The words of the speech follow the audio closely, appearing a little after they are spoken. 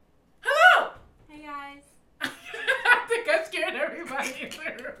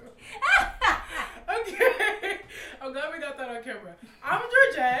camera. I'm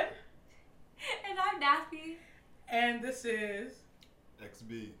Georgette. And I'm Daphne. And this is...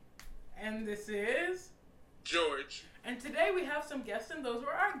 XB. And this is... George. And today we have some guests, and those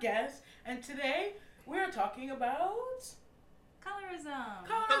were our guests. And today we're talking about... Colorism.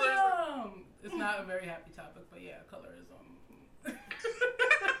 Colorism! It's not a very happy topic, but yeah, colorism. Look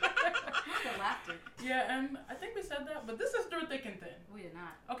at laughter. Yeah, and I think we said that, but this is through thick and thin. We did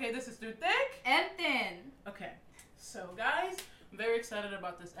not. Okay, this is through thick and thin. Okay, so guys, I'm very excited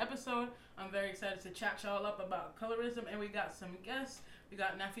about this episode. I'm very excited to chat y'all up about colorism, and we got some guests. We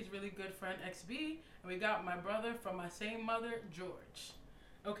got Nafi's really good friend XB, and we got my brother from my same mother, George.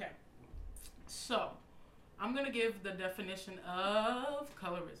 Okay, so I'm gonna give the definition of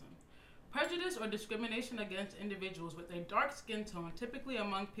colorism. Prejudice or discrimination against individuals with a dark skin tone, typically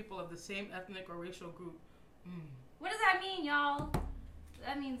among people of the same ethnic or racial group. What does that mean, y'all?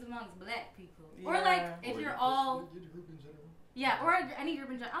 That means amongst black people. Yeah. Or like, if you're all... Your group in general? Yeah, or any group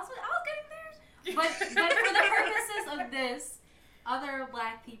in general. I was getting there. But for the purposes of this, other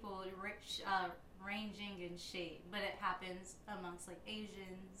black people ranging in shade. But it happens amongst like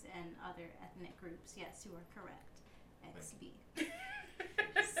Asians and other ethnic groups. Yes, you are correct. XB.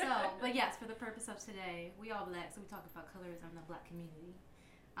 But yes, for the purpose of today, we all black, so we talk about colorism in the black community.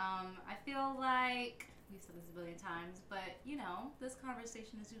 I feel like, we've said this a billion times, but you know, this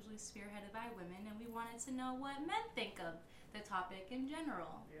conversation is usually spearheaded by women, and we wanted to know what men think of the topic in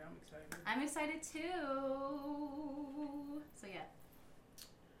general. Yeah, I'm excited. I'm excited too. So yeah.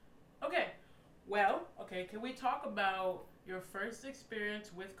 Okay. Well, can we talk about your first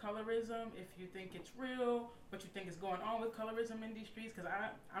experience with colorism, if you think it's real, what you think is going on with colorism in these streets? Because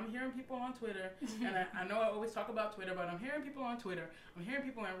I'm hearing people on Twitter, and I know I always talk about Twitter, but I'm hearing people on Twitter, I'm hearing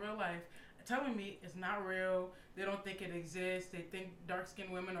people in real life telling me it's not real, they don't think it exists, they think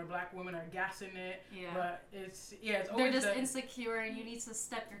dark-skinned women or black women are gassing it, but it's always... They're just insecure and you need to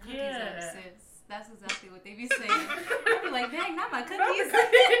step your cookies up, sis. That's exactly what they be saying. I'd be like, dang, not my cookies.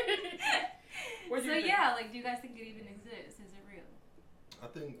 So yeah, like, do you guys think it even exists? Is it real? I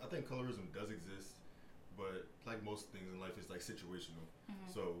think colorism does exist, but like most things in life, it's like situational.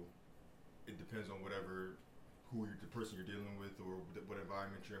 Mm-hmm. So it depends on the person you're dealing with, or what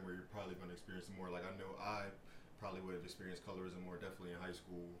environment you're in, where you're probably going to experience it more. Like I know I probably would have experienced colorism more definitely in high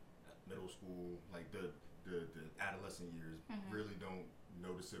school, middle school, like the adolescent years. Mm-hmm. Really don't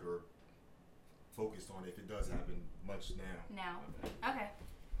notice it or focus on it if it does happen much now. Okay.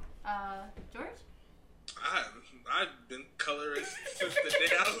 George? I've been colorist since the day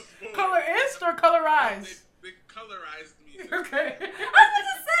I was born. Colorist or colorized? They colorized me. Okay. I was about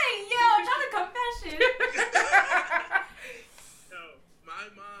to say, not a confession. No, my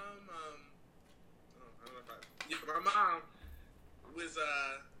mom, my mom was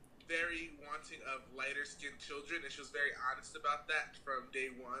very wanting of lighter skinned children, and she was very honest about that from day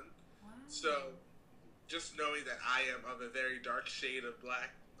one. Wow. So, just knowing that I am of a very dark shade of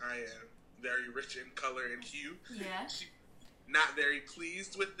black, I am very rich in color and hue. Yeah. She's not very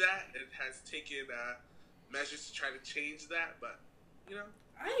pleased with that and has taken measures to try to change that, but, you know.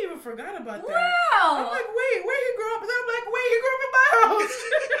 I even forgot about that. Wow! I'm like, wait, where he grew up? And I'm like, wait, he grew up in my house.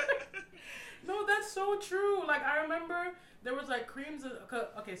 No, that's so true. Like, I remember there was, like, creams.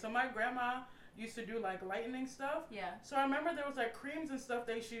 Okay, so my grandma used to do, like, lightening stuff. Yeah. So I remember there was, like, creams and stuff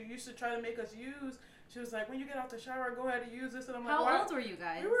she used to try to make us use. She was like, when you get out the shower, go ahead and use this. And I'm like, how old were you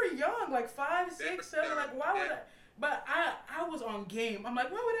guys? We were young, like 5, 6, 7. Like, why would I? But I was on game. I'm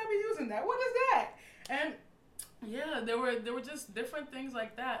like, why would I be using that? What is that? And yeah, there were just different things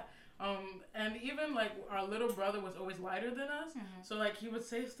like that. And even like our little brother was always lighter than us. Mm-hmm. So like he would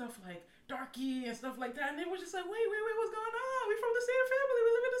say stuff like darky and stuff like that. And it was just like, wait, what's going on? We from the same family.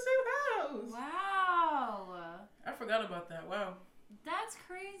 We live in the same house. Wow. I forgot about that. Wow. That's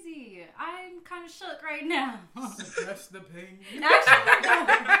crazy. I'm kind of shook right now. Suppress the pain.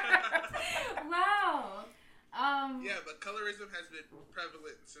 Wow. Yeah, but colorism has been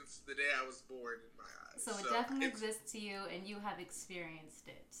prevalent since the day I was born in my eyes. So it definitely exists to you, and you have experienced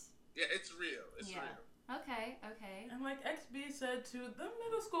it. Yeah, it's real. It's real. Okay. And like XB said too, the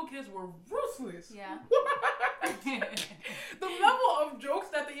middle school kids were ruthless. Yeah. The level of jokes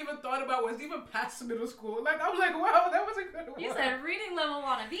that they even thought about was even past middle school. Like I was like, wow, that was a good one. You said reading level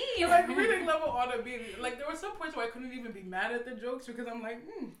on a B. Like reading level on a B. Like there were some points where I couldn't even be mad at the jokes because I'm like,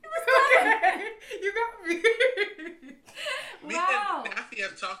 okay, you got me. Wow. Me and Daphne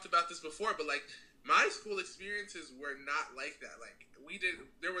have talked about this before, but like my school experiences were not like that. Like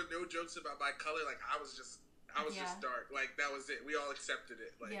there were no jokes about my color. Like I was just dark. Like that was it. We all accepted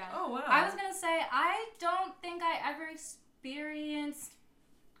it. Like, yeah. Oh wow. I was gonna say I don't think I ever experienced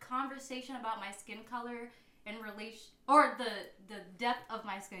conversation about my skin color in relation, or the depth of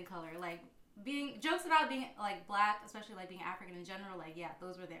my skin color, like being jokes about being like black, especially like being African in general, like yeah,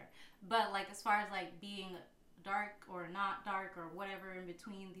 those were there. But like as far as like being dark or not dark or whatever in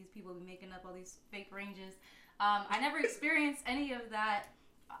between, these people be making up all these fake ranges. I never experienced any of that.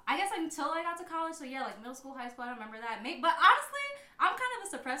 I guess until I got to college. So yeah, like middle school, high school, I don't remember that. But honestly, I'm kind of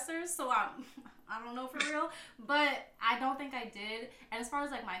a suppressor, so I don't know for real. But I don't think I did. And as far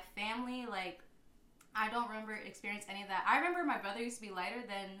as like my family, like I don't remember experience any of that. I remember my brother used to be lighter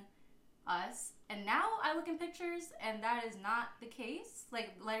than us, and now I look in pictures and that is not the case.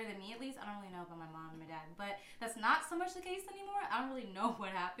 Like lighter than me at least. I don't really know about my mom and my dad, but that's not so much the case anymore. I don't really know what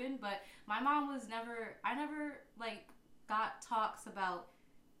happened, but my mom was never. I never like got talks about,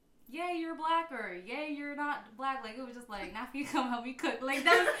 yeah, you're black, or yeah, you're not black. Like it was just like, now you come help me cook. Like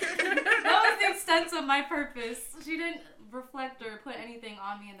that was the extent of my purpose. She didn't reflect or put anything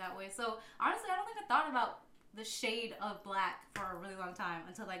on me in that way. So honestly, I don't think I thought about the shade of black for a really long time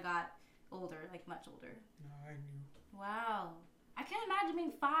until I got older, like much older. No, I knew. Wow. I can't imagine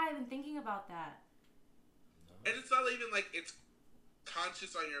being 5 and thinking about that. And it's not even like it's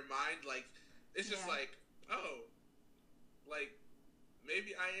conscious on your mind. Like, it's just like, oh, like,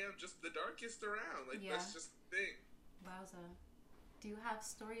 maybe I am just the darkest around. Like, that's just the thing. Wowza. Do you have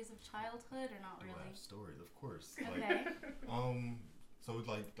stories of childhood or not really? I have stories, of course. Okay. Like, so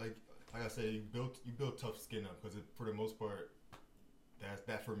like I said, you build tough skin up because for the most part,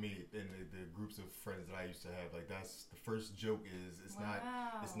 that for me and the groups of friends that I used to have, like that's the first joke is it's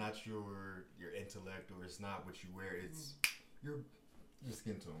not your intellect or it's not what you wear, it's your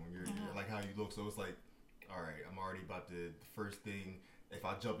skin tone, your like how you look. So it's like, all right, I'm already about the first thing. If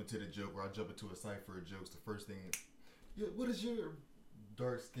I jump into the joke or I jump into a cipher of jokes, the first thing, what is your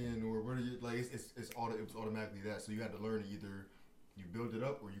dark skin or what are you like? It was automatically that. So you had to learn either you build it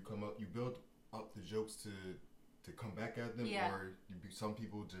up or you build up the jokes to come back at them, or some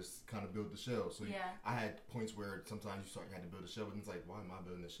people just kind of build the shell. So I had points where sometimes you had to build a shell, and it's like, why am I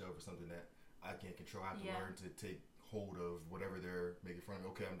building a shell for something that I can't control? I have to learn to take hold of whatever they're making fun of me.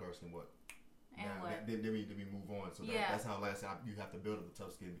 Okay, I'm dark skin, what? And now, what? Then we move on. So that's how you have to build up the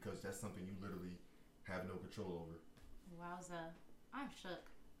tough skin because that's something you literally have no control over. Wowza. I'm shook.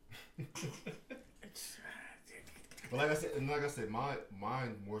 But like I said,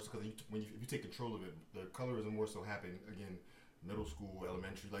 mine more so because if you take control of it, the colorism more so happened again, middle school,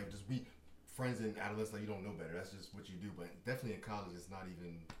 elementary, like just be friends in adolescence. Like you don't know better. That's just what you do. But definitely in college, it's not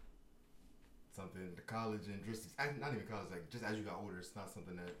even something. The college and just not even college. Like just as you got older, it's not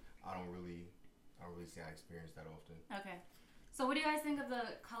something that I don't really say I experienced that often. Okay. So what do you guys think of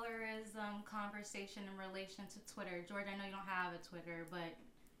the colorism conversation in relation to Twitter? George, I know you don't have a Twitter, but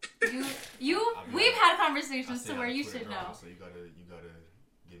we've had conversations to where you should know. So you gotta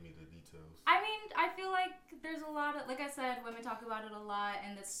give me the details. I mean, I feel like there's a lot of, like I said, women talk about it a lot,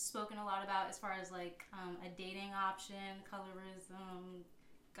 and it's spoken a lot about as far as like a dating option, colorism,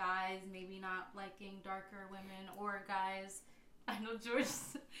 guys maybe not liking darker women, or guys. I know George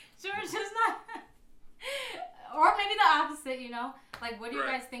is not. Or maybe the opposite, you know? Like, what do you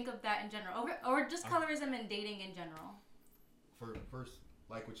guys think of that in general? Or just colorism and dating in general? First,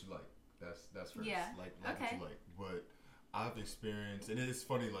 like what you like. That's first. Yeah. Like what you like. But I've experienced, and it's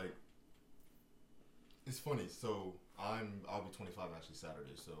funny, like, so I'll be 25 actually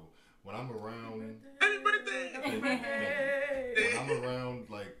Saturday. So when I'm around... Happy birthday! When I'm around,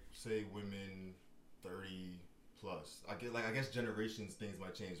 like, say, women 30 plus, I guess generations, things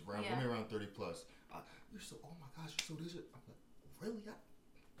might change. Women around 30 plus, you're so, oh my gosh, you're so this. I'm like, really?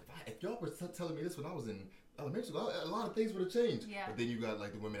 If y'all were telling me this when I was in elementary school, a lot of things would have changed. Yeah. But then you got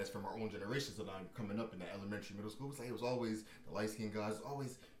like the women that's from our own generation, so now I'm coming up in the elementary, middle school. It's like it was always the light skinned guys,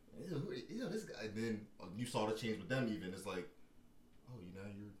 always, this guy. And then you saw the change with them. Even it's like,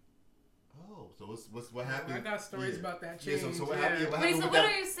 so what happened? I got stories about that change. So what happened? Wait, so what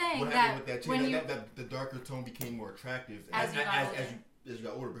are you saying? What happened with that change? That the darker tone became more attractive as you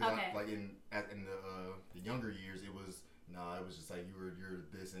got older. Because like in the younger years, it was just like you're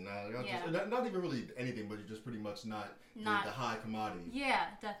this and not even really anything, but you're just pretty much not the high commodity. Yeah,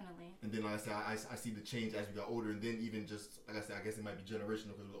 definitely. And then like I said, I see the change as we got older, and then even just like I said, I guess it might be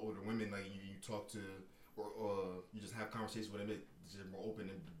generational because with older women, like you talk to or you just have conversations with them, it's just more open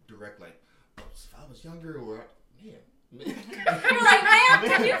and direct. Like, oh, if I was younger, or man. You're like, ma'am,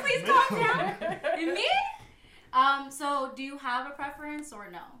 can you please calm down? And me? So do you have a preference or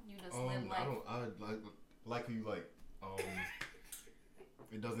no? You just live like... I like who you like.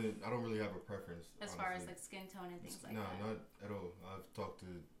 It doesn't. I don't really have a preference. As far as like skin tone and things like that. No, not at all. I've talked to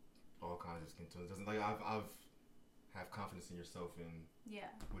all kinds of skin tones. Doesn't like I've have confidence in yourself and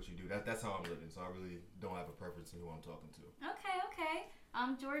what you do. That's how I'm living. So I really don't have a preference in who I'm talking to. Okay.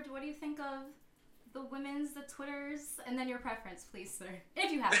 George, what do you think of the women's, the Twitters, and then your preference, please, sir,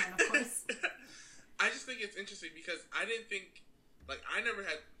 if you have one, of course. I just think it's interesting because I didn't think, like, I never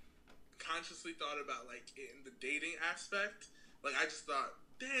had consciously thought about, like, in the dating aspect. Like, I just thought,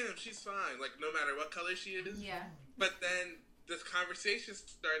 damn, she's fine. Like, no matter what color she is. Yeah. But then this conversation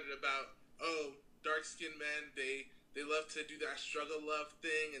started about, dark-skinned men, they love to do that struggle love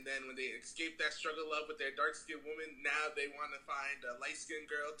thing, and then when they escape that struggle love with their dark-skinned woman, now they want to find a light-skinned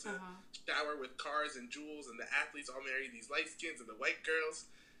girl to shower with cars and jewels, and the athletes all marry these light-skins and the white girls.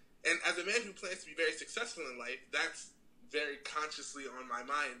 And as a man who plans to be very successful in life, that's very consciously on my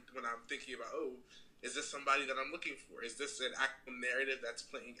mind when I'm thinking about, is this somebody that I'm looking for? Is this an actual narrative that's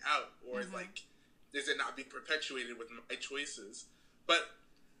playing out? Or is it not being perpetuated with my choices? But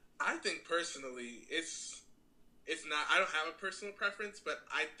I think personally, it's not. I don't have a personal preference, but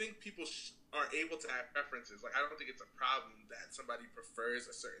I think people are able to have preferences. Like, I don't think it's a problem that somebody prefers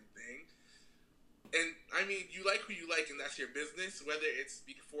a certain thing. And I mean, you like who you like, and that's your business. Whether it's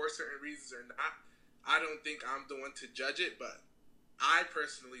for certain reasons or not, I don't think I'm the one to judge it. But I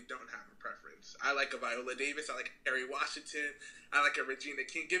personally don't have a preference. I like a Viola Davis. I like a Kerry Washington. I like a Regina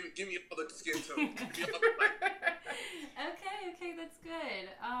King. Give me all the skin tone. Okay, that's good.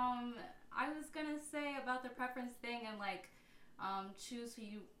 I was gonna say about the preference thing and like choose who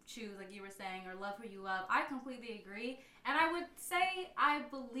you choose, like you were saying, or love who you love. I completely agree, and I would say I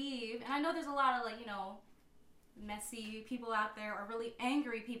believe, and I know there's a lot of like, you know, messy people out there or really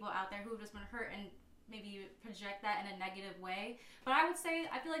angry people out there who've just been hurt and maybe project that in a negative way. But I would say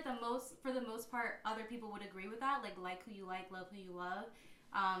I feel like for the most part, other people would agree with that. Like who you like, love who you love.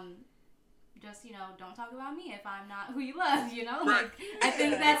 Just, you know, don't talk about me if I'm not who you love, you know? Like, I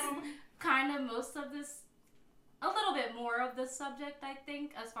think that's kind of most of this, a little bit more of the subject, I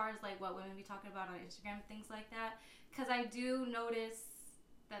think, as far as, like, what women be talking about on Instagram and things like that. Because I do notice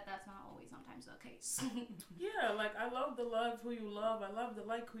that that's not always sometimes the case. Yeah, like, I love the love who you love. I love the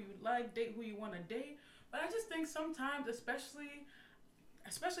like who you like, date who you want to date. But I just think sometimes, especially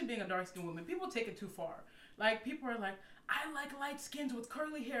being a dark-skinned woman, people take it too far. Like, people are like, I like light skins with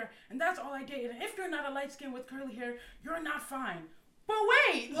curly hair, and that's all I date. And if you're not a light skin with curly hair, you're not fine. But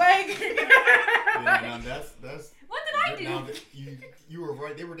wait, like, now that's. What did I do? Now you were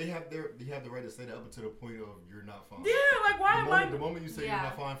right. They have the right to say that up until the point of you're not fine. Yeah, like why am I? The moment you say you're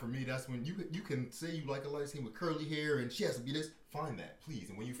not fine for me, that's when you can say you like a light skin with curly hair and she has to be this. Find that, please.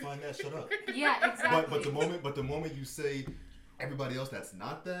 And when you find that, shut up. Yeah, exactly. But the moment you say everybody else that's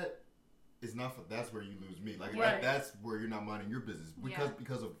not that. It's not. That's where you lose me. Like that's where you're not minding your business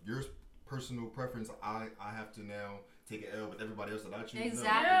because of your personal preference. I have to now take an L with everybody else that I choose.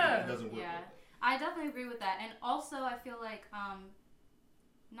 Exactly. No, it doesn't work. Yeah, like that. I definitely agree with that. And also, I feel like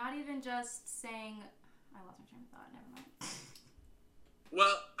not even just saying. I lost my train of thought. Never mind.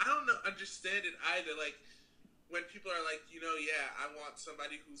 Well, I don't understand it either. Like, when people are like, I want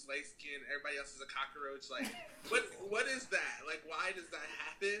somebody who's light skinned, everybody else is a cockroach. Like, what is that? Like, why does that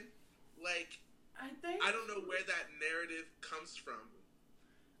happen? Like, I don't know where that narrative comes from.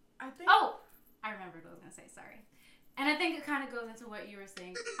 I remember what I was going to say, sorry. And I think it kind of goes into what you were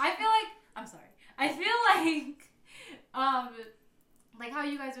saying. I feel like how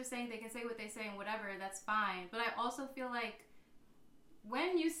you guys are saying they can say what they say and whatever, that's fine. But I also feel like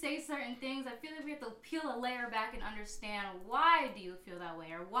when you say certain things, I feel like we have to peel a layer back and understand why do you feel that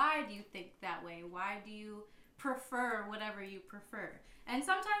way, or why do you think that way? Why do you prefer whatever you prefer? And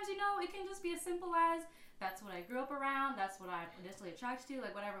sometimes, it can just be as simple as, that's what I grew up around, that's what I'm initially attracted to,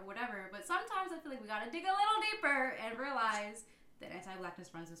 like whatever. But sometimes I feel like we gotta dig a little deeper and realize that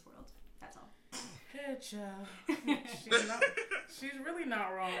anti-blackness runs this world. That's all. Hey, child. She's really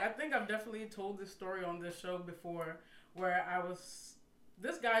not wrong. I think I've definitely told this story on this show before, where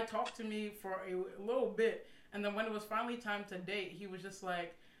this guy talked to me for a little bit, and then when it was finally time to date, he was just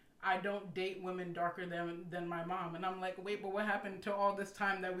like, I don't date women darker than my mom. And I'm like, wait, but what happened to all this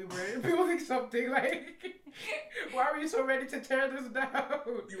time that we were building something? Like, why were you so ready to tear this down?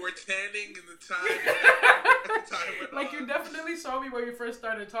 You were tanning in the time. Like, you definitely saw me when we first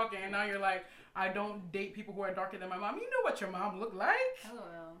started talking, and now you're like, I don't date people who are darker than my mom. You know what your mom looked like?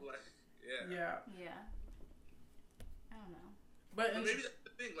 LOL. Yeah. I don't know. But maybe that's the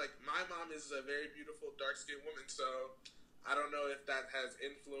thing. Like, my mom is a very beautiful, dark-skinned woman, so I don't know if that has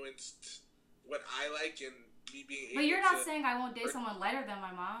influenced what I like and me being able to... But you're not saying I won't date someone lighter than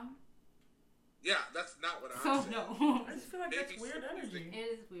my mom? Yeah, that's not what I'm saying. No. I just feel like that's weird energy.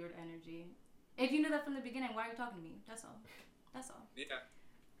 It is weird energy. If you knew that from the beginning, why are you talking to me? That's all. Yeah.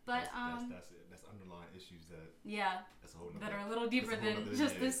 But that's it. That's underlying issues that that's a whole that are a little deeper than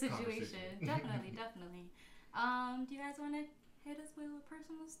just this situation. Definitely. Do you guys want to hit us with a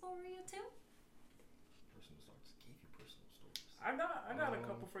personal story or two? Personal stories. Just gave you personal stories. I got a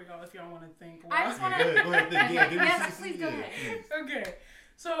couple for y'all if y'all want to think. I just want to go ahead think. Yes, please go ahead. Okay.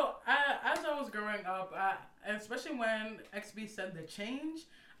 So, as I was growing up, especially when XB said the change,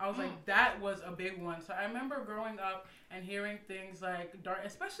 I was like, that was a big one. So I remember growing up and hearing things like dark,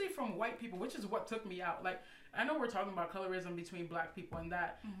 especially from white people, which is what took me out. Like, I know we're talking about colorism between black people and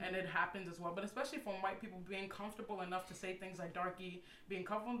that, and it happens as well. But especially from white people being comfortable enough to say things like darky, being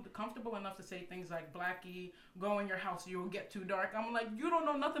comfortable enough to say things like blacky, go in your house, you'll get too dark. I'm like, you don't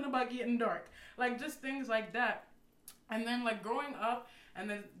know nothing about getting dark. Like, just things like that. And then, like, growing up, and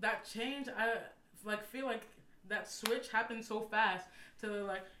then that change, I, like, feel like that switch happened so fast to the,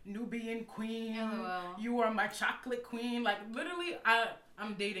 like, Nubian queen, you are my chocolate queen. Like, literally,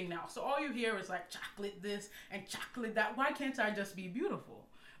 I'm dating now. So all you hear is, like, chocolate this and chocolate that. Why can't I just be beautiful?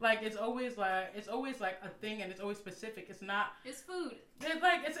 Like, it's always like a thing, and it's always specific. It's not. It's food.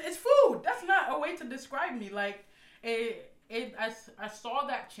 It's food. That's not a way to describe me. Like, I saw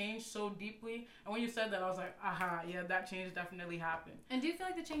that change so deeply, and when you said that, I was like, aha, yeah, that change definitely happened. And do you feel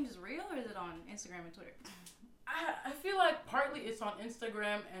like the change is real, or is it on Instagram and Twitter? I feel like partly it's on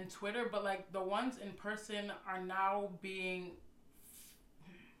Instagram and Twitter, but like the ones in person are now being,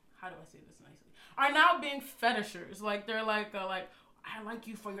 how do I say this nicely? Are now being fetishers. Like, they're like I like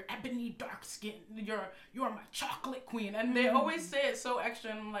you for your ebony dark skin. You're my chocolate queen. And they always say it so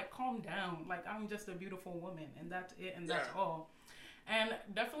extra, and I'm like, calm down. Like, I'm just a beautiful woman, and that's it, and that's all. And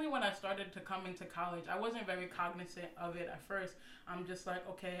definitely when I started to come into college, I wasn't very cognizant of it at first. I'm just like,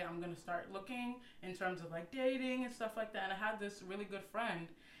 okay, I'm going to start looking in terms of like dating and stuff like that. And I had this really good friend,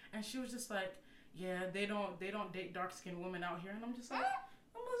 and she was just like, yeah, they don't date dark-skinned women out here. And I'm just like,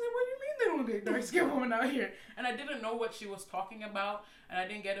 what do you mean they don't date dark-skinned women out here? And I didn't know what she was talking about, and I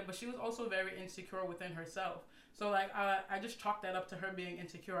didn't get it, but she was also very insecure within herself. So, like, I just chalked that up to her being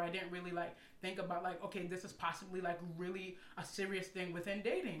insecure. I didn't really, like, think about, like, okay, this is possibly, like, really a serious thing within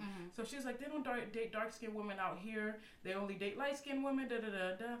dating. So she's like, they don't date dark-skinned women out here. They only date light-skinned women,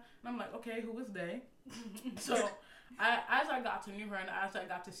 da-da-da-da. And I'm like, okay, who is they? So as I got to know her and as I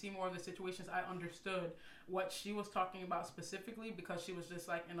got to see more of the situations, I understood what she was talking about specifically, because she was just,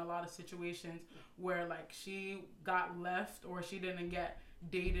 like, in a lot of situations where, like, she got left or she didn't get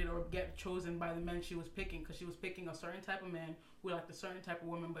dated or get chosen by the men she was picking, because she was picking a certain type of man who liked a certain type of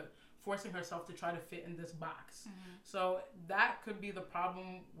woman, but forcing herself to try to fit in this box. So that could be the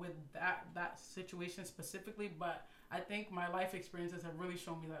problem with that situation specifically, but I think my life experiences have really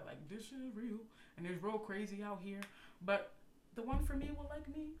shown me that, like, this shit is real and it's real crazy out here, but the one for me will like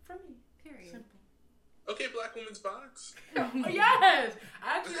me for me. Period. Simple. Okay, Black Woman's Box. Yes!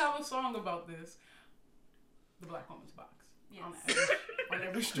 I actually have a song about this. The Black Woman's Box. Yes. On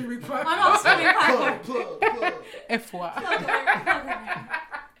every streaming platform. On all streaming platforms. Plug. FY.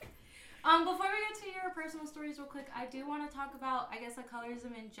 Before we get to your personal stories real quick, I do want to talk about, I guess, like,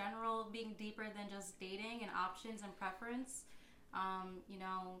 colorism in general being deeper than just dating and options and preference. You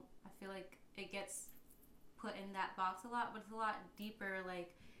know, I feel like it gets put in that box a lot, but it's a lot deeper,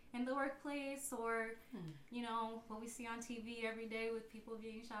 like, in the workplace or, you know, what we see on TV every day with people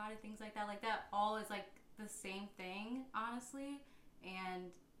being shot and things like that. Like, that all is, like, the same thing, honestly,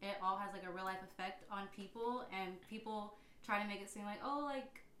 and it all has, like, a real life effect on people, and people try to make it seem like, oh,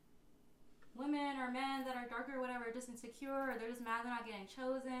 like, women or men that are darker or whatever are just insecure, or they're just mad they're not getting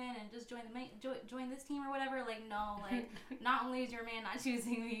chosen and just join this team or whatever. Like, no, like, not only is your man not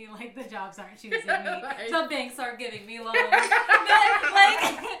choosing me, like, the jobs aren't choosing me, the banks aren't giving me loans,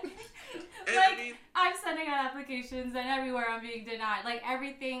 like I'm sending out applications and everywhere I'm being denied. Like,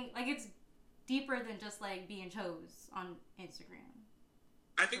 everything, like, it's deeper than just, like, being chose on Instagram.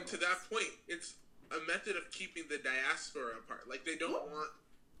 I think to that point, it's a method of keeping the diaspora apart. Like, they don't want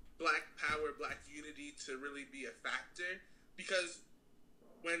Black power, Black unity to really be a factor, because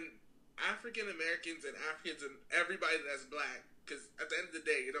when African Americans and Africans and everybody that's Black, because at the end of the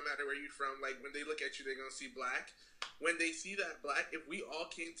day, it don't matter where you're from, like, when they look at you, they're gonna see Black. When they see that Black, if we all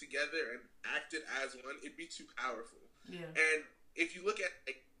came together and acted as one, it'd be too powerful. Yeah. And if you look at,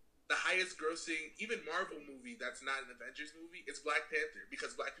 like, the highest grossing, even Marvel movie that's not an Avengers movie, it's Black Panther,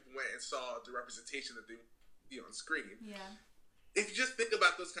 because Black people went and saw the representation that they see on screen. Yeah. If you just think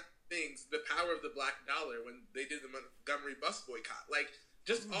about those kind of things, the power of the Black dollar when they did the Montgomery bus boycott, like,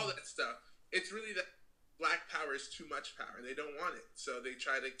 just all that stuff, it's really that Black power is too much power. They don't want it. So they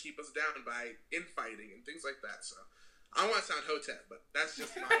try to keep us down by infighting and things like that. So I don't want to sound Hotep, but that's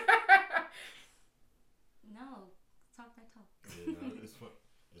just my... No. Talk that talk. Yeah, no, it's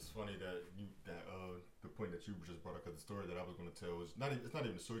funny that the point that you just brought up, because the story that I was going to tell is not. It's not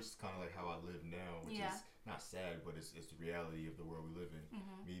even a story. It's kind of like how I live now, which is not sad, but it's the reality of the world we live in.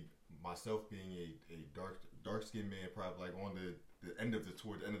 Me myself being a dark skinned man, probably like on the end of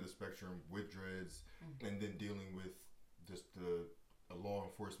toward the end of the spectrum with dreads, and then dealing with just the law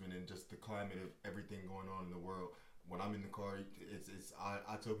enforcement and just the climate of everything going on in the world. When I'm in the car,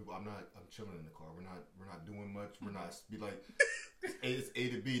 I tell people I'm chilling in the car. We're not doing much. We're not be like it's A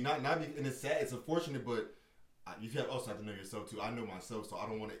to B. Not and it's sad. It's unfortunate, but you also have to know yourself too. I know myself, so I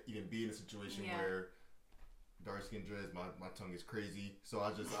don't want to even be in a situation where dark skin dreads, my tongue is crazy. So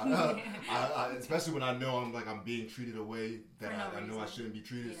I especially when I know I'm being treated a way that I know I shouldn't be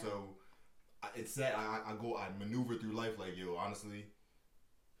treated. Yeah. So it's sad. I maneuver through life like, yo, honestly,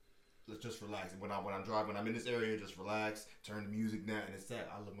 let's just relax. And when I'm driving, when I'm in this area, just relax, turn the music down. And it's sad.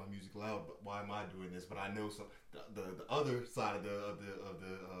 I love my music loud, but why am I doing this? But I know the other side of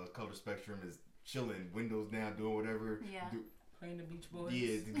the color spectrum is chilling, windows down, doing whatever. Yeah. Playing the Beach Boys.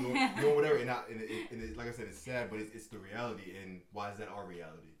 Yeah, doing whatever. And it, like I said, it's sad, but it's the reality. And why is that our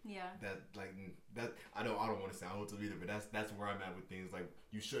reality? Yeah. That I don't want to sound hopeful either, but that's where I'm at with things. Like,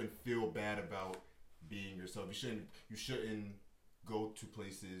 you shouldn't feel bad about being yourself. You shouldn't go to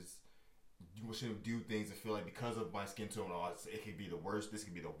places. You shouldn't do things and feel like because of my skin tone, it could be the worst. This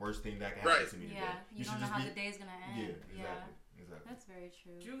could be the worst thing that can happen to me today. You don't know how the day's gonna end. Yeah, exactly. That's very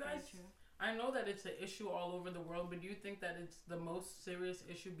true. Do you guys? I know that it's an issue all over the world, but do you think that it's the most serious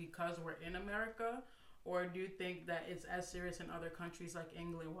issue because we're in America, or do you think that it's as serious in other countries like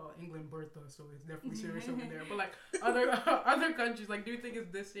England? Well, England birthed us, so it's definitely serious over there. But like other countries, like, do you think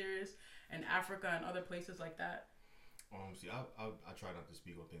it's this serious in Africa and other places like that? See, I try not to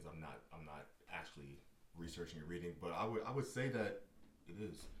speak on things I'm not actually researching and reading, but I would say that it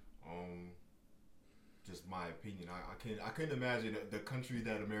is. Just my opinion. I couldn't imagine the country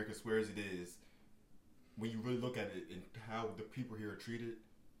that America swears it is. When you really look at it and how the people here are treated.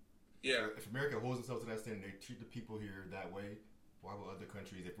 Yeah. If America holds themselves to that standard, they treat the people here that way. Why would other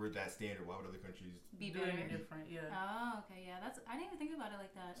countries, if we're that standard, why would other countries be doing it different? Yeah. Oh, okay, yeah. I didn't even think about it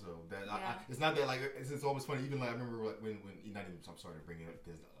like that. So that it's not that like it's always funny. Even like I remember when I'm sorry to bring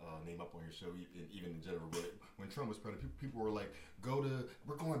this name up on your show, even in general, but when Trump was president, people were like,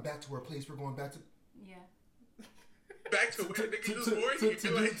 we're going back to our place. We're going back to back to where niggas was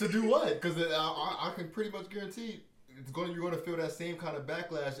born. To do what? Because I can pretty much guarantee you're going to feel that same kind of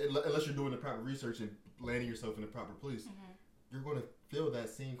backlash unless you're doing the proper research and landing yourself in the proper place. You're going to feel that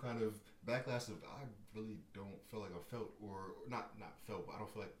same kind of backlash of, I really don't feel like I felt, or not felt, but I don't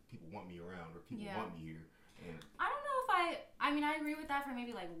feel like people want me around or people want me here. And I don't know if I mean, I agree with that for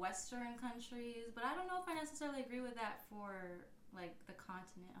maybe like Western countries, but I don't know if I necessarily agree with that for like the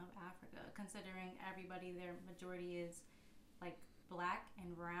continent of Africa, considering everybody there, majority is like black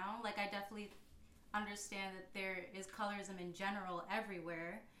and brown. Like, I definitely understand that there is colorism in general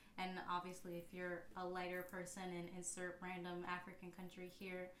everywhere. And obviously, if you're a lighter person and insert random African country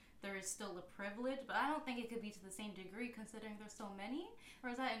here, there is still a privilege, but I don't think it could be to the same degree considering there's so many. Or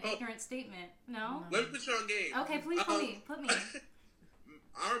is that an ignorant statement? No? Let me put you on game. Okay, please put me.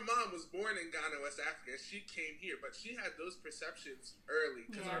 Our mom was born in Ghana, West Africa. She came here, but she had those perceptions early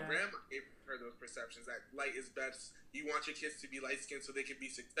because our grandma gave her those perceptions that light is best. You want your kids to be light skinned so they can be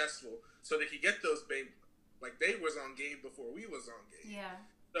successful, so they can get those like they was on game before we was on game. Yeah.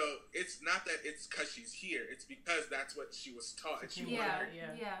 So it's not that it's because she's here. It's because that's what she was taught. And she wanted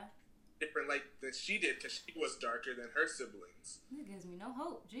different light than she did because she was darker than her siblings. That gives me no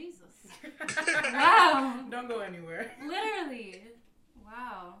hope. Jesus. Wow. Don't go anywhere. Literally.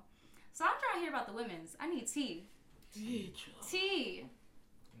 Wow. So I'm trying to hear about the women's. I need tea. Tea.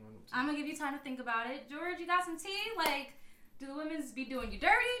 I'm going to give you time to think about it. George, you got some tea? Like, do the women's be doing you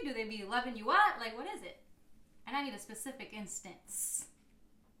dirty? Do they be loving you up? Like, what is it? And I need a specific instance.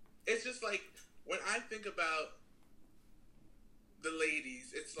 It's just like, when I think about the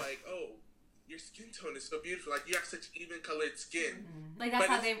ladies, it's like, oh, your skin tone is so beautiful. Like, you have such even colored skin. Like, that's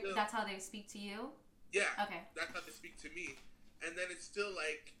how they speak to you? Yeah. Okay. That's how they speak to me. And then it's still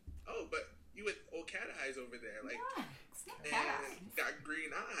like, oh, but you with old cat eyes over there. Like, and got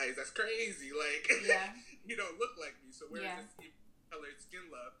green eyes. That's crazy. Like, you don't look like me. So where's this even colored skin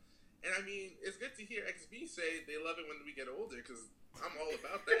love? And I mean, it's good to hear XB say they love it when we get older, because I'm all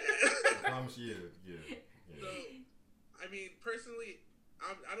about that. I promise you, yeah. So, I mean, personally,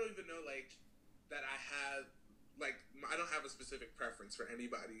 I don't even know, like, that I have, like, I don't have a specific preference for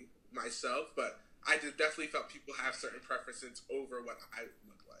anybody myself, but I definitely felt people have certain preferences over what I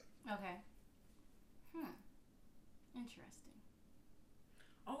look like. Okay. Interesting.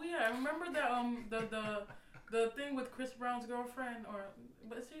 Oh yeah, I remember the The thing with Chris Brown's girlfriend,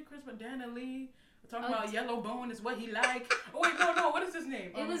 but is it Chris Brown? Dana Lee. Talking about yellow bone is what he like. Oh wait, no. What is his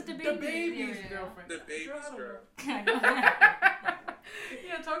name? It was the baby's girlfriend. The baby's girl. Yeah,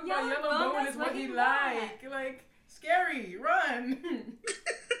 talking about yellow bone is what he like. Like scary. Run.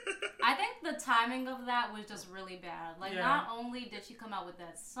 I think the timing of that was just really bad. Like, not only did she come out with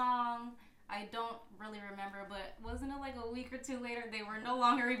that song, I don't really remember, but wasn't it like a week or two later they were no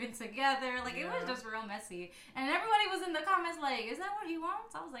longer even together? Like, it was just real messy. And everybody was in the comments like, is that what he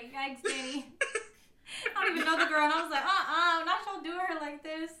wants? I was like, yikes, Danny. I don't even know the girl, and I was like, I'm not sure doing her like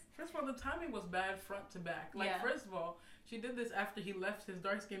this. First of all, the timing was bad front to back. Like, first of all, she did this after he left his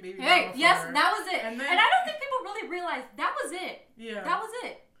dark-skinned baby. Hey, yes, that was it. And I don't think people really realized that was it. Yeah. That was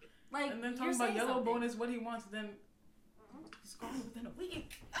it. Like, and then talking about yellow bone is what he wants, then he's gone within a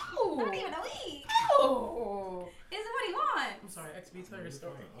week. Oh. Not even a week. Oh. Is it what he wants? I'm sorry, XB, tell your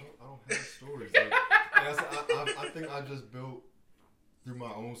story. I don't have stories. Like, I think I just built through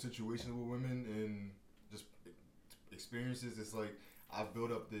my own situations with women and just experiences. It's like I've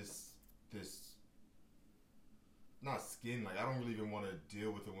built up this not skin. Like I don't really even want to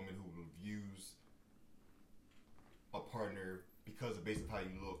deal with a woman who views a partner because of based on how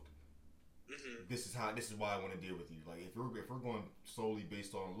you look. Mm-hmm. This is why I want to deal with you. Like if we're going solely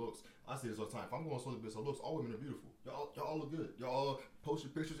based on looks, I say this all the time. If I'm going solely based on looks, all women are beautiful. Y'all all look good. Y'all all post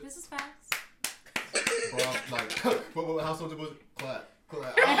your pictures. This is facts. Bro, like, but how something was clap. I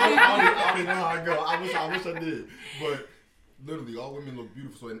don't even know how I go. I wish I did. But literally, all women look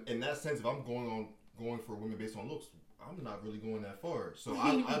beautiful. So in that sense, if I'm going for women based on looks, I'm not really going that far. So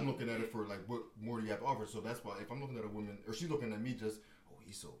I'm looking at it for like, what more do you have to offer? So that's why if I'm looking at a woman, or she's looking at me, just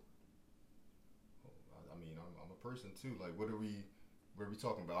he's so. I mean, I'm a person too. Like, what are we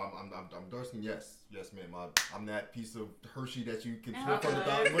talking about? I'm dark skin. Yes, man. I'm that piece of Hershey that you can flip from the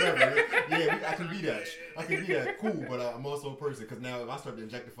bottom, whatever. Yeah, I can be that. Cool, but I'm also a person. Because now if I start to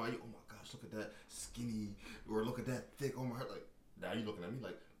objectify you, oh my gosh, look at that skinny, or look at that thick. Oh my heart, like now you looking at me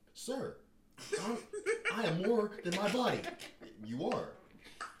like, sir, I am more than my body. You are.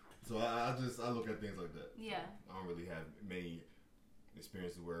 So I look at things like that. Yeah. So I don't really have many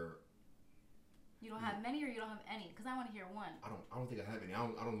experiences where. You don't have many, or you don't have any? Because I want to hear one. I don't think I have any. I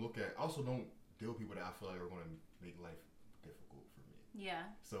don't look at. I also don't deal with people that I feel like are going to make life difficult for me. Yeah.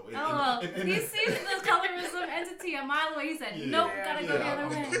 So he sees the colorism entity a mile away. He said, "Nope, gotta go the other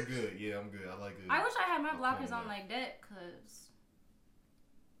way." I'm good. Yeah, I'm good. I like it. I wish I had my blockers on like that,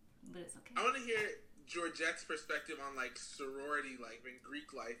 but it's okay. I want to hear Georgette's perspective on like sorority life and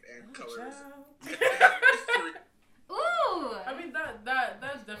Greek life and colorism. Ooh! I mean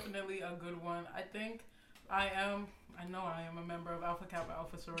that's definitely a good one. I think I know I am a member of Alpha Kappa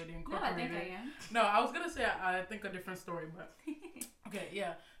Alpha Sorority Incorporated. No, I think I am. No, I was gonna say I think a different story, but okay,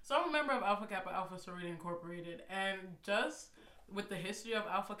 yeah. So I'm a member of Alpha Kappa Alpha Sorority Incorporated, and just with the history of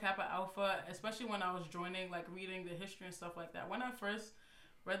Alpha Kappa Alpha, especially when I was joining, like reading the history and stuff like that. When I first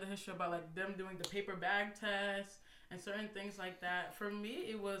read the history about like them doing the paper bag test and certain things like that, for me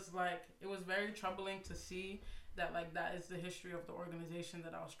it was very troubling to see that like that is the history of the organization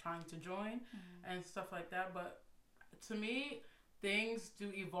that I was trying to join and stuff like that. But to me, things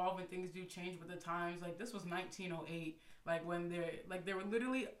do evolve and things do change with the times. Like this was 1908, like when they were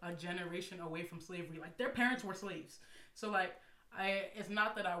literally a generation away from slavery. Like their parents were slaves. So like it's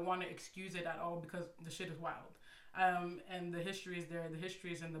not that I want to excuse it at all, because the shit is wild. And the history is there, the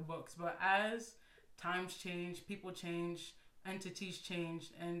history is in the books. But as times change, people change, entities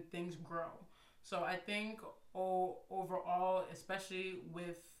change, and things grow. So I think overall, especially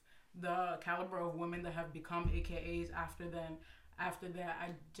with the caliber of women that have become AKAs after that,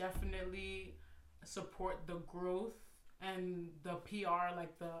 I definitely support the growth and the PR,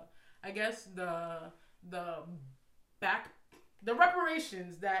 like the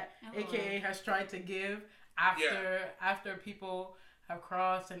reparations that AKA has tried to give after people have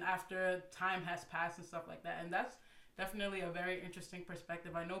crossed and after time has passed and stuff like that. And that's definitely a very interesting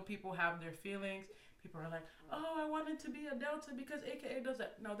perspective. I know people have their feelings. People are like, oh, I wanted to be a Delta because AKA does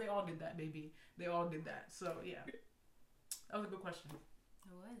that. No, they all did that, baby. They all did that. So, yeah. That was a good question. It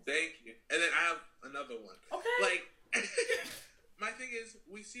was. Thank you. And then I have another one. Okay. Like, my thing is,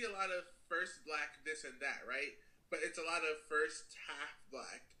 we see a lot of first black this and that, right? But it's a lot of first half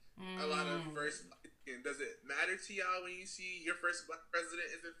black. A lot of first skin. Does it matter to y'all when you see your first black president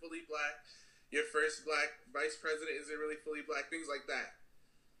isn't fully black? Your first black vice president isn't really fully black? Things like that.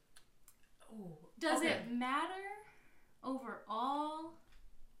 Does it matter overall?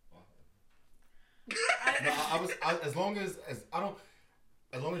 As long as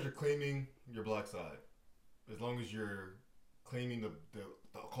you're claiming your black side, as long as you're claiming the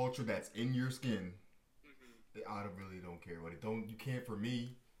culture that's in your skin, I really don't care. But you can't. For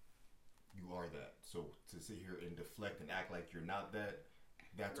me, you are that. So to sit here and deflect and act like you're not that,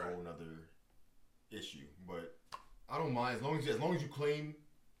 that's a whole nother issue. But I don't mind as long as you claim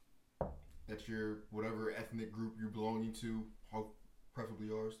that you're whatever ethnic group you're belonging to, preferably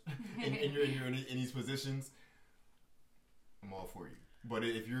yours, and you're in these positions. I'm all for you. But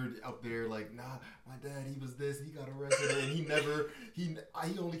if you're out there like, nah, my dad, he was this, he got arrested, and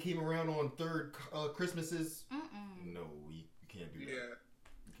he only came around on third Christmases. No, you can't do that. Yeah.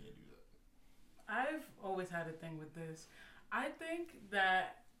 You can't do that. I've always had a thing with this. I think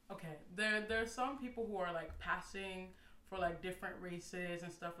that, okay, there's some people who are like passing for like different races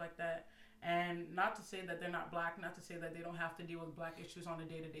and stuff like that. And not to say that they're not black, not to say that they don't have to deal with black issues on a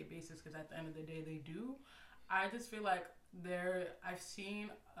day-to-day basis, because at the end of the day they do. I just feel like I've seen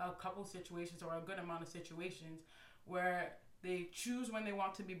a couple situations or a good amount of situations where they choose when they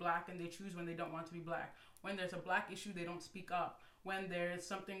want to be black and they choose when they don't want to be black. When there's a black issue, they don't speak up. When there's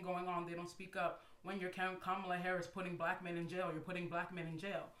something going on, they don't speak up. When you're Kamala Harris putting black men in jail, you're putting black men in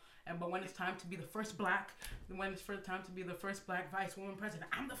jail. But when it's time to be the first black, time to be the first black vice woman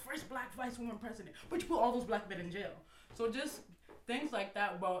president, I'm the first black vice woman president, but you put all those black men in jail. So just things like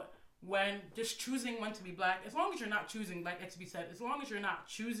that. But when just choosing when to be black, as long as you're not choosing, like XB said, as long as you're not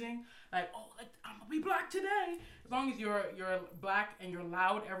choosing, like, oh, I'm gonna be black today. As long as you're black and you're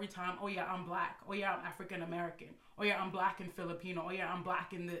loud every time, oh yeah, I'm black. Oh yeah, I'm African American. Oh yeah, I'm black and Filipino. Oh yeah, I'm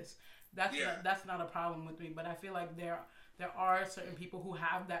black in this. That's not a problem with me. But I feel like there are certain people who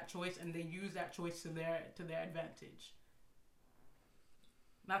have that choice and they use that choice to their advantage.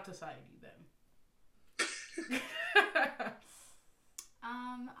 Not society then.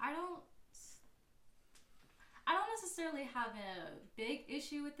 I don't necessarily have a big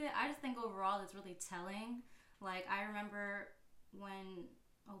issue with it. I just think overall it's really telling. Like, I remember when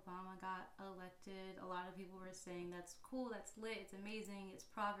Obama got elected, a lot of people were saying that's cool, that's lit, it's amazing, it's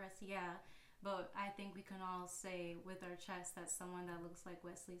progress, yeah. But I think we can all say with our chest that someone that looks like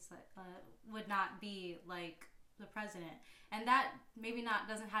Wesley would not be like the president. And that maybe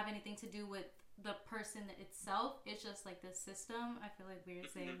doesn't have anything to do with the person itself. It's just like the system. I feel like weird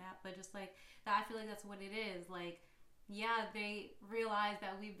saying that, but just like that, I feel like that's what it is. Like, yeah, they realize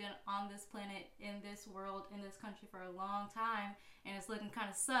that we've been on this planet, in this world, in this country for a long time, and it's looking kind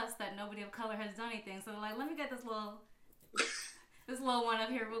of sus that nobody of color has done anything. So they're like, let me get this little one up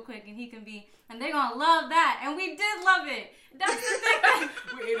here real quick, and he can be, and they're gonna love that, and we did love it. That's the thing.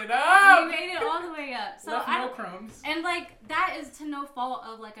 We ate it up. We ate it all the way up. So no crumbs. And like, that is to no fault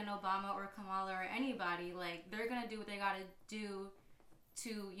of like an Obama or Kamala or anybody. Like, they're gonna do what they gotta do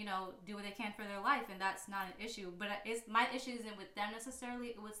to, do what they can for their life, and that's not an issue. But my issue isn't with them necessarily.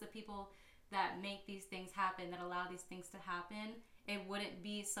 It was the people that make these things happen, that allow these things to happen. It wouldn't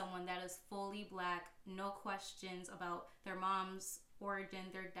be someone that is fully black, no questions about their mom's origin,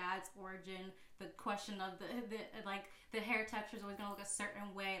 their dad's origin, the question of the hair texture is always going to look a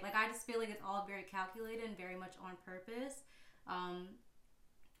certain way. Like, I just feel like it's all very calculated and very much on purpose.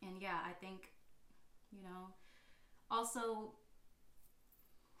 And yeah, I think, also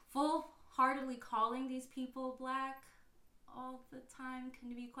full-heartedly calling these people black all the time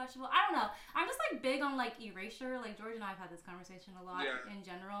can be questionable. I don't know. I'm just like big on like erasure. Like, George and I have had this conversation a lot in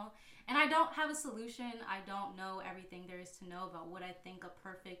general. And I don't have a solution. I don't know everything there is to know about what I think a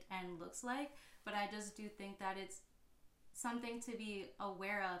perfect end looks like. But I just do think that it's something to be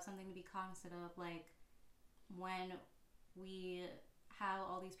aware of, something to be cognizant of. Like, when we have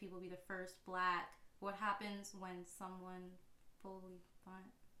all these people be the first black, what happens when someone fully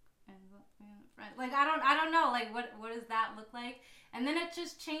ends up being a friend? Like, I don't know. Like, what does that look like? And then it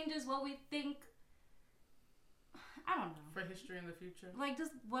just changes what we think. I don't know. For history in the future. Like,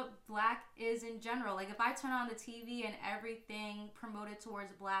 just what black is in general. Like, if I turn on the TV and everything promoted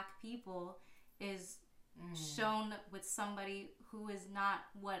towards black people is shown with somebody who is not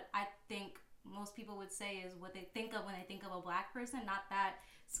what I think most people would say is what they think of when they think of a black person, not that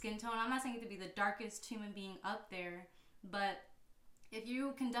skin tone. I'm not saying it to be the darkest human being up there, but if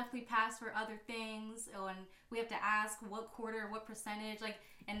you can definitely pass for other things, and we have to ask what quarter, what percentage, like,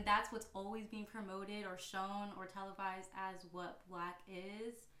 and that's what's always being promoted or shown or televised as what black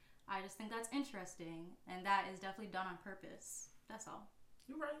is, I just think that's interesting, and that is definitely done on purpose. That's all.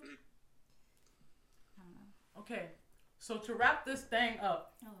 You're right. I don't know. Okay, so to wrap this thing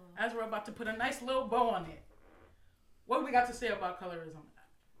up, as we're about to put a nice little bow on it, what do we got to say about colorism?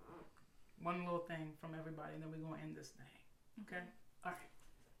 One little thing from everybody, and then we're going to end this thing. Okay? All right.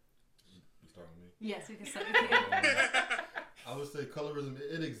 You starting with me? Yes, we can start with you. I would say colorism,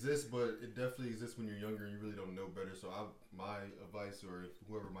 it exists, but it definitely exists when you're younger and you really don't know better. So my advice, or if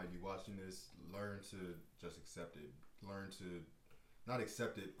whoever might be watching this, learn to just accept it. Learn to not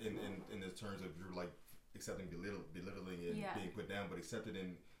accept it in the terms of you're like accepting belittling and being put down, but accept it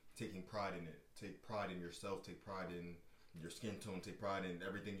in taking pride in it. Take pride in yourself. Take pride in your skin tone. Take pride in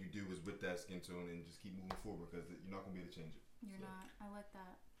everything you do is with that skin tone, and just keep moving forward because you're not gonna be able to change it. You're not. I like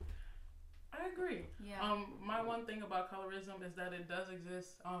that. I agree. Yeah. My one thing about colorism is that it does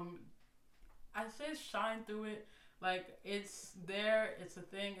exist. I say shine through it. Like, it's there, it's a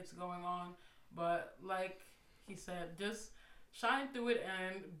thing, it's going on. But like he said, just shine through it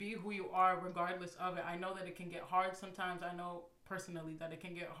and be who you are regardless of it. I know that it can get hard sometimes. I know personally that it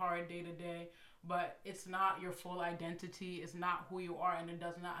can get hard day to day. But it's not your full identity. It's not who you are, and it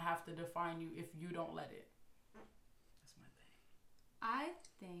does not have to define you if you don't let it. That's my thing. I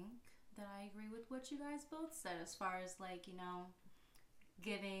think that I agree with what you guys both said as far as, like, you know,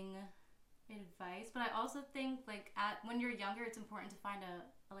 giving advice. But I also think, like, when you're younger, it's important to find a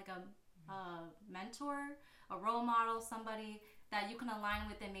mentor, a role model, somebody that you can align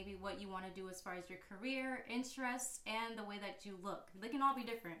with and maybe what you want to do as far as your career, interests, and the way that you look. They can all be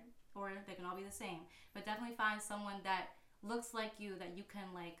different, or they can all be the same. But definitely find someone that looks like you, that you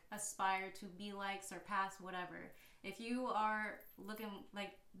can, like, aspire to be like, surpass, whatever. If you are looking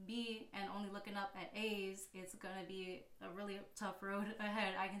like B and only looking up at A's, it's going to be a really tough road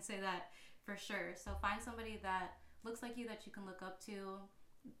ahead. I can say that for sure. So find somebody that looks like you, that you can look up to,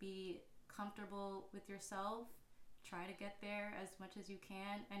 be comfortable with yourself, try to get there as much as you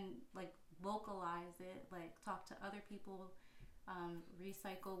can, and, like, vocalize it, like, talk to other people,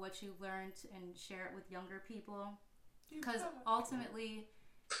 recycle what you learned and share it with younger people. Because ultimately,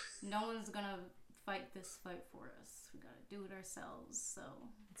 no one's going to fight this fight for us. We gotta do it ourselves. So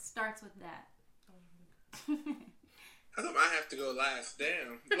it starts with that. I thought I have to go last.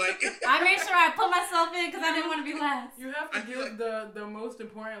 Damn. Like, I made sure I put myself in because I didn't want to be last. You have to give the most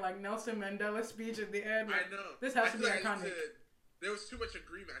important, like, Nelson Mandela speech at the end. Like, I know. This has to be iconic. There was too much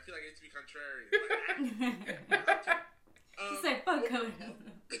agreement. I feel like it needs to be contrary. You say fuck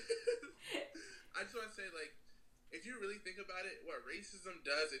colorism. I just want to say, like, if you really think about it, what racism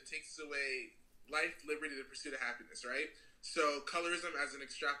does, it takes away life, liberty, the pursuit of happiness, right? So colorism as an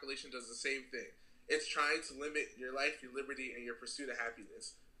extrapolation does the same thing. It's trying to limit your life, your liberty, and your pursuit of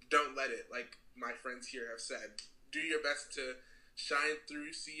happiness. Don't let it, like my friends here have said. Do your best to shine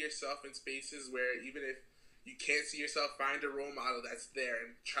through, see yourself in spaces where even if you can't see yourself, find a role model that's there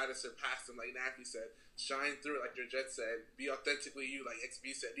and try to surpass them, like Nafi said. Shine through it, like Georgette said. Be authentically you, like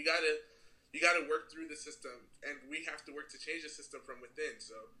XB said. You gotta work through the system, and we have to work to change the system from within.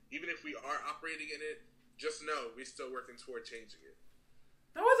 So even if we are operating in it, just know we're still working toward changing it.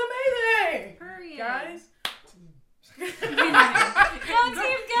 That was amazing, Period. guys. Go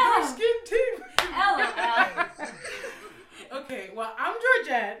team, go. Skin team. LOL. Okay, well, I'm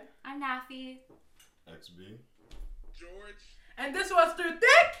Georgette. I'm Nafi. XB. George. And this was Through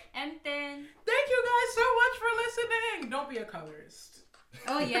Thick And Thin. Thank you guys so much for listening. Don't be a colorist.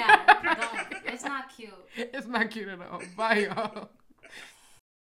 Oh yeah, don't. It's not cute. It's not cute at all. Bye, y'all.